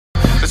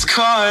It's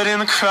caught in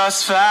the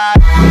crossfire.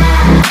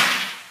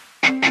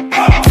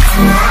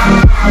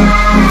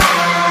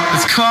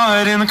 It's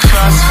caught in the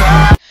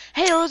crossfire.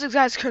 Hey, hello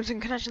guys,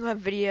 Crimson Connection Lab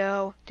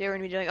video. Today we're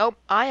gonna be doing. Oh,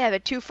 I have a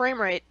 2 frame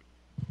rate.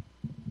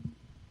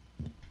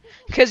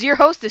 Cause you're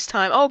host this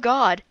time. Oh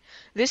God,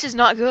 this is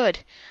not good.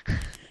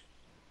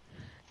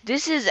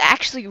 This is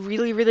actually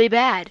really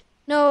bad.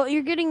 No,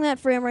 you're getting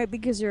that frame rate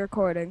because you're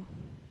recording.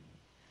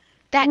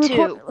 That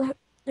too.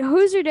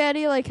 Who's your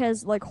daddy?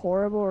 Has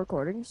horrible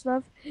recording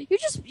stuff. You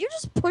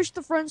just pushed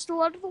the front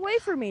stool out of the way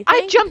for me.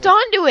 I jumped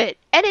onto it,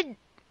 and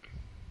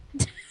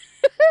it.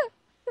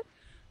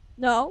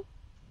 No.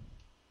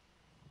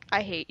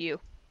 I hate you.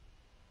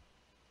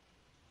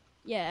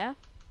 Yeah.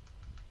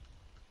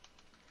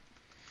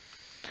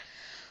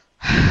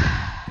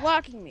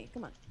 Blocking me.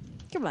 Come on.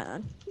 Come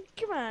on.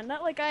 Come on.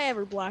 Not like I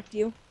ever blocked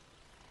you.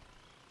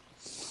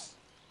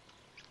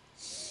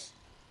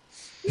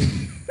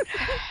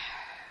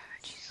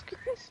 Jesus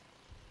Christ.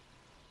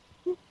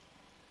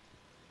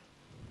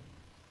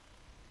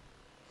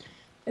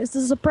 There's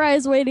a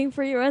surprise waiting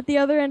for you at the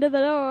other end of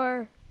the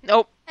door.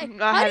 Nope. Hey, I'm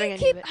not having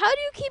any of it. How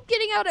do you keep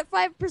getting out at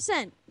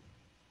 5%?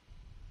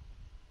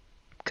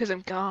 Because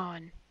I'm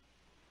gone.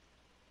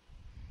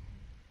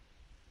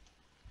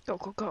 Go,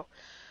 go, go.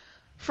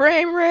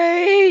 Frame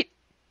rate!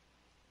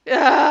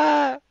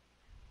 Ah!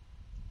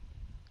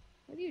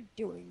 What are you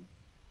doing?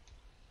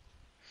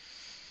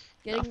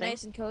 Getting Nothing.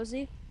 nice and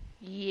cozy?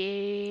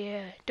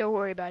 Yeah. Don't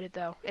worry about it,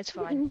 though. It's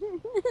fine.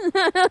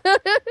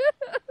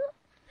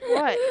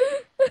 What?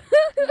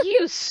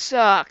 You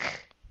suck.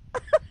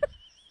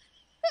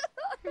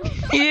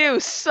 You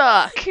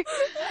suck.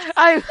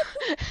 I...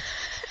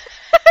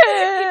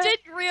 You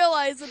didn't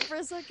realize it for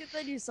a second,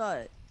 then you saw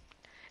it.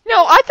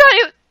 No, I thought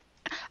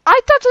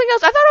something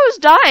else. I thought I was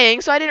dying,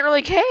 so I didn't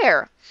really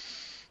care.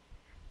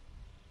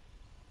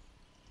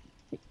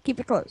 Keep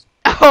it closed.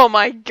 Oh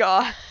my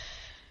God.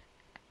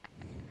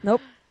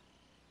 Nope.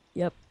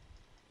 Yep.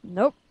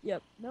 Nope.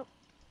 Yep. Nope.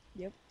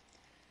 Yep.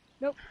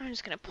 Nope. I'm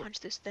just gonna punch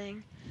this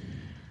thing.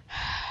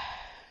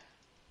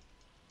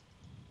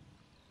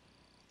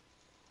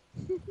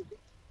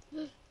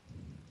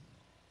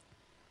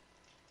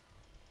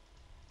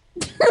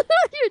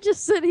 You're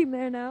just sitting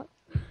there now.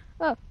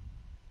 Oh.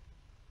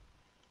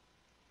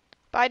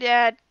 Bye,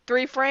 Dad.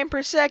 3 frames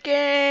per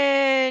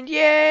second.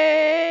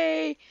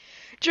 Yay!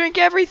 Drink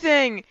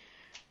everything.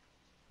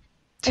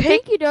 I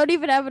think you don't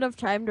even have enough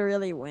time to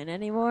really win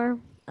anymore.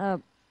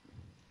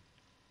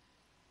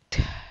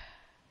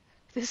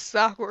 This is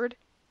awkward.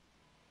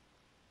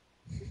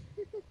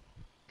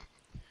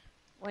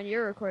 When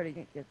you're recording,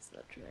 it gets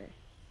that way.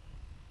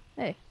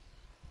 Hey.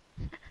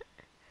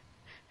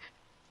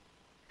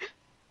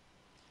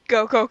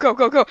 Go, go, go,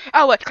 go, go.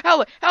 Outlet,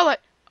 outlet,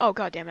 outlet. Oh,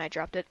 God damn it, I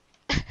dropped it.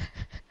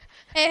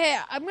 Hey,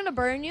 I'm gonna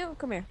burn you.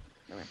 Come here.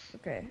 Come here.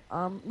 Okay.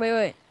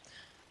 Wait.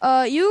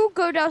 You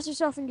go douse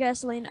yourself in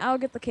gasoline. I'll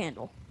get the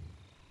candle.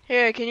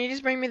 Here, can you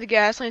just bring me the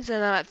gasoline so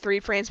I'm at 3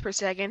 frames per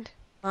second?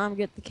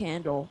 Get the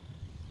candle.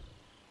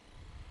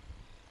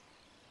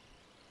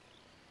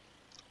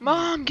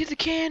 Mom, get the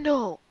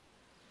candle.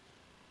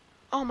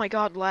 Oh my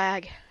God,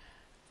 lag.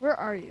 Where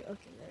are you?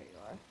 Okay, there you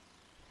are.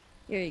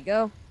 Here you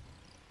go.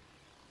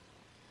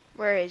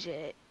 Where is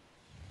it?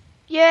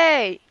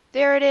 Yay!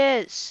 There it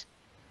is.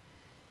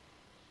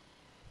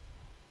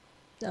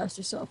 Douse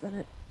yourself in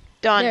it.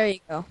 Done. There you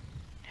go.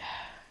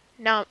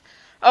 Now,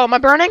 oh, am I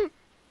burning?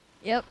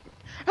 Yep.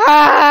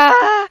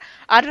 Ah!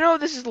 I don't know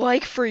what this is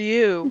like for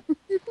you.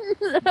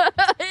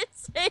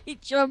 It's a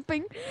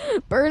jumping,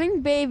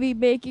 burning baby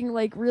making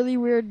really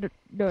weird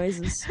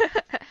noises.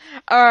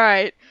 All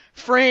right,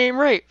 frame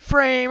rate.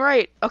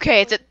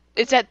 Okay,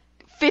 it's at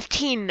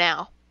 15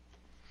 now.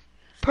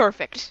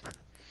 Perfect.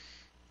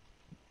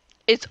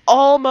 It's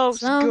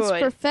almost Sounds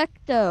good.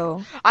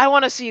 perfecto. I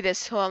want to see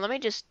this. Hold on, let me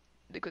just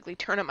quickly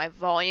turn up my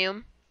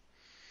volume.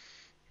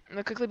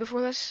 Quickly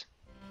before this.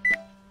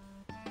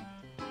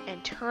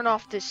 And turn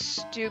off this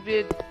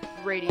stupid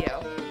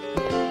radio.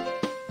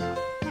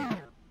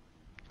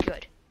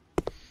 Good.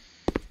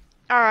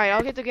 Alright,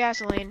 I'll get the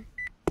gasoline.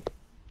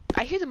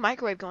 I hear the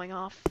microwave going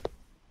off.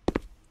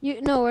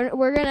 No,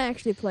 we're gonna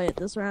actually play it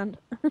this round.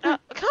 Come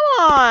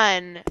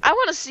on! I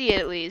want to see it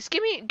at least.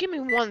 Give me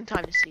one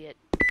time to see it.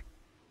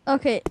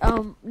 Okay,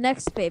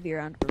 next baby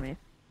round for me.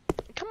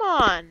 Come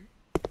on.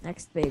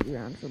 Next baby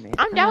round for me.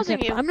 I'm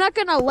dousing you. I'm not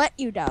gonna let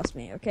you douse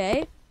me,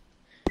 okay?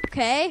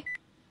 Okay?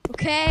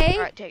 Okay?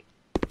 Alright, take.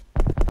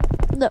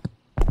 No.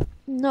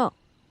 No.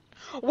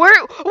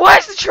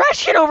 Where's the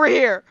trash can over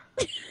here?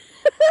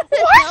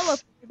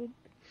 What?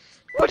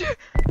 What?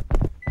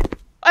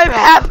 I'm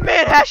half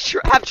man, half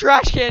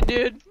trash can,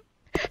 dude.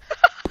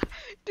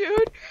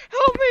 Dude,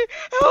 help me!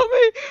 I'm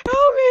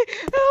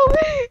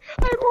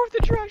worth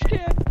the trash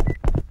can.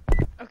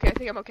 Okay, I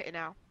think I'm okay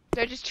now.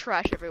 There's just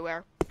trash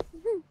everywhere.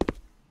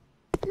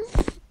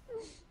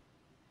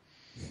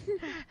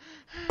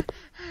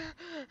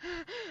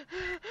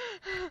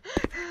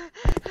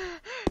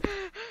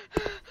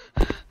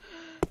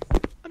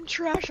 I'm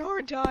trash,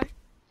 aren't I?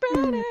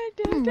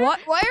 Why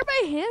are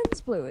my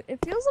hands blue? It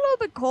feels a little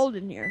bit cold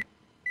in here.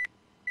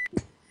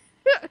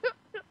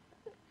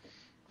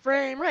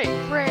 Frame rate,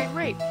 frame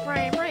rate,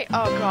 frame rate.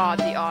 Oh god,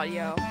 the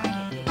audio.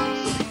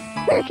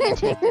 I can't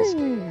take this.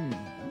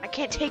 I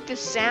can't take this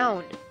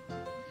sound.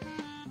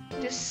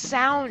 This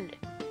sound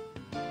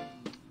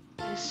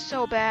is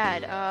so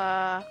bad.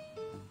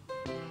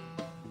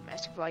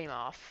 Master volume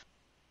off.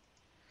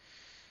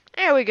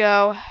 There we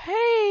go.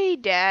 Hey,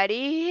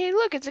 Daddy. Hey,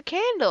 look, it's a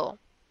candle.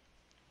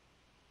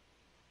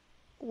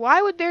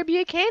 Why would there be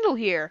a candle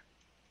here?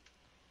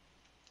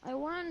 I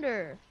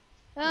wonder.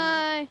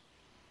 Hi.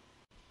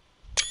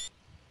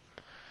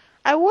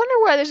 I wonder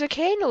why there's a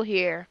candle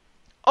here.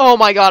 Oh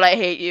my god, I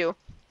hate you.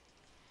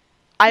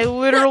 I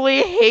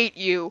literally hate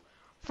you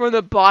from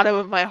the bottom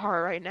of my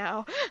heart right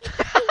now.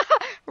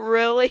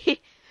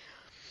 Really?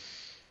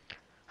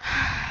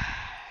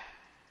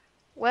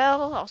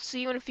 Well, I'll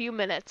see you in a few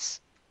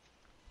minutes.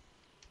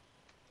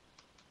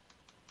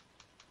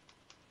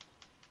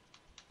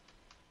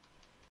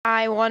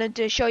 I wanted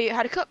to show you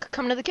how to cook.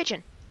 Come to the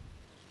kitchen.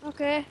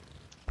 Okay.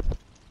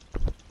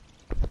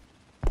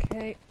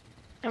 Okay.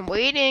 I'm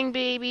waiting,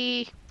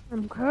 baby.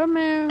 I'm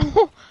coming.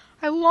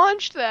 I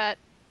launched that.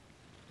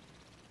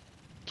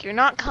 You're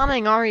not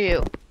coming, are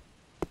you?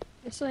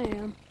 Yes, I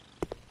am.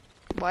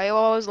 Why are you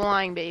always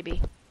lying,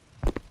 baby?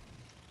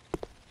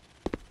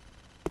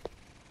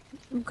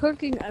 I'm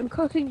cooking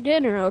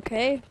dinner,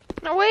 okay?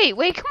 No,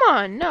 wait, come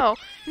on. No,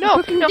 I'm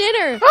cooking no.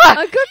 dinner. Ah!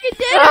 I'm cooking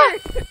dinner.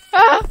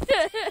 Ah!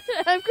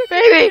 I'm cooking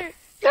Baby! dinner.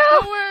 No!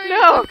 Don't worry,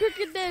 No! I'm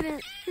cooking dinner.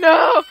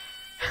 No!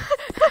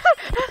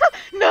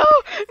 No!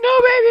 No,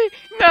 baby!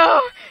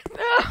 No!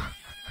 No!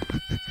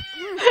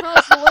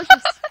 Smells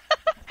delicious.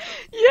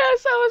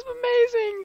 Yes, that was amazing!